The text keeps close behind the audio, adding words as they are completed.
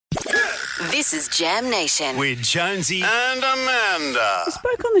This is Jam Nation. With Jonesy and Amanda. I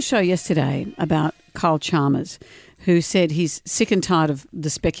spoke on the show yesterday about Kyle Chalmers, who said he's sick and tired of the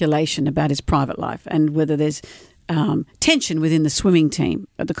speculation about his private life and whether there's tension within the swimming team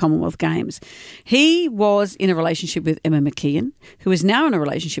at the Commonwealth Games. He was in a relationship with Emma McKeon, who is now in a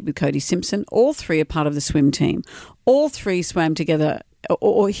relationship with Cody Simpson. All three are part of the swim team. All three swam together,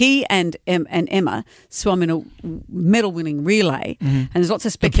 or he and Emma swam in a medal-winning relay, and there's lots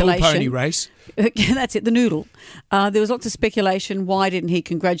of speculation. The pool pony race. That's it, the noodle. There was lots of speculation. Why didn't he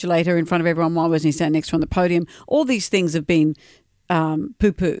congratulate her in front of everyone? Why wasn't he standing next to her on the podium? All these things have been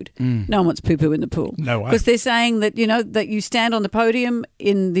poo-pooed. No one wants poo-poo in the pool. No way. Because they're saying that, that you stand on the podium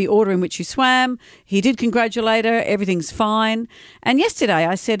in the order in which you swam. He did congratulate her. Everything's fine. And yesterday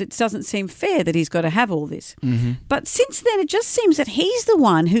I said it doesn't seem fair that he's got to have all this. Mm-hmm. But since then it just seems that he's the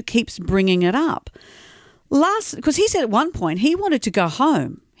one who keeps bringing it up. Because he said at one point he wanted to go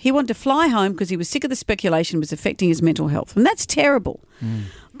home. He wanted to fly home because he was sick of the speculation it was affecting his mental health. And that's terrible.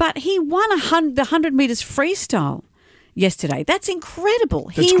 But he won the 100 metres freestyle yesterday. That's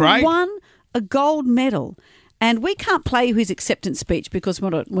incredible. That's great. He won a gold medal. And we can't play his acceptance speech because we're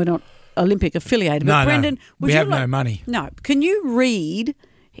not Olympic affiliated. But Brendan, we have no money. No. Can you read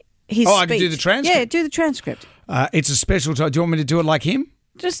his speech? I can do the transcript? Yeah, do the transcript. It's a special time. Do you want me to do it like him?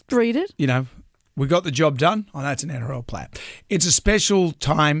 Just read it. We got the job done. Oh, that's an NRL player. It's a special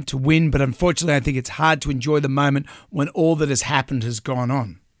time to win, but unfortunately I think it's hard to enjoy the moment when all that has happened has gone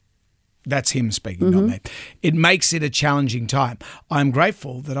on. That's him speaking, not me. It makes it a challenging time. I'm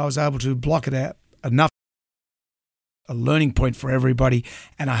grateful that I was able to block it out enough, a learning point for everybody,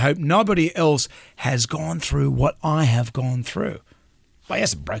 and I hope nobody else has gone through what I have gone through. Well, he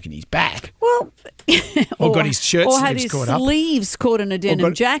hasn't broken his back. Well, or got his shirt or had sleeves his caught up. sleeves caught in a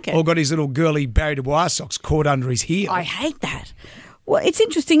denim jacket. Or got his little girly Barry Dwyer socks caught under his heel. I hate that. Well, it's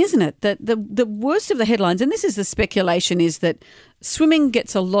interesting, isn't it, that the worst of the headlines, and this is the speculation, is that swimming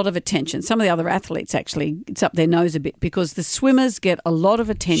gets a lot of attention. Some of the other athletes, actually, it's up their nose a bit because the swimmers get a lot of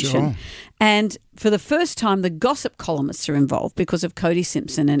attention. Sure. And for the first time, the gossip columnists are involved because of Cody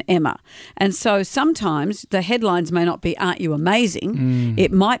Simpson and Emma. And so sometimes the headlines may not be, "Aren't you amazing?"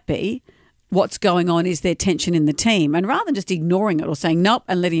 It might be, what's going on is there tension in the team. And rather than just ignoring it or saying nope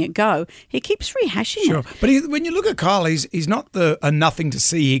and letting it go, he keeps rehashing it. But when you look at Kyle, he's not a nothing to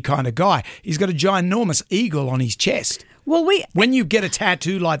see kind of guy. He's got a ginormous eagle on his chest. Well, when you get a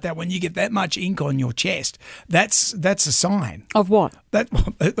tattoo like that, when you get that much ink on your chest, that's a sign. Of what?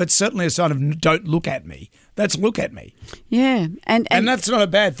 That's certainly a sign of don't look at me. That's look at me. Yeah. And that's not a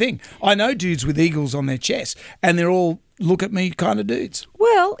bad thing. I know dudes with eagles on their chest, and they're all look at me kind of dudes.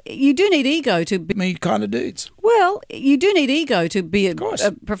 Well, you do need ego to be me kind of dudes. Well, you do need ego to be a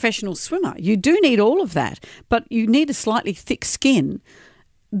professional swimmer. You do need all of that, but you need a slightly thick skin.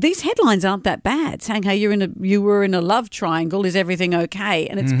 These headlines aren't that bad, saying, "Hey, you were in a love triangle. Is everything okay?"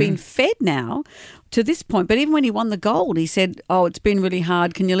 And it's been fed now to this point. But even when he won the gold, he said, "Oh, it's been really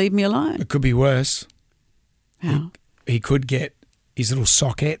hard. Can you leave me alone?" It could be worse. How? He could get his little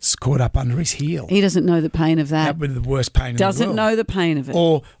sockets caught up under his heel. He doesn't know the pain of that. That would be the worst pain in the world. Doesn't know the pain of it.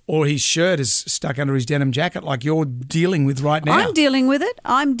 Or his shirt is stuck under his denim jacket like you're dealing with right now. I'm dealing with it.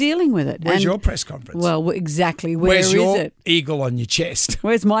 Where's your press conference? Well, exactly. Where's your it? eagle on your chest?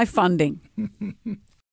 Where's my funding?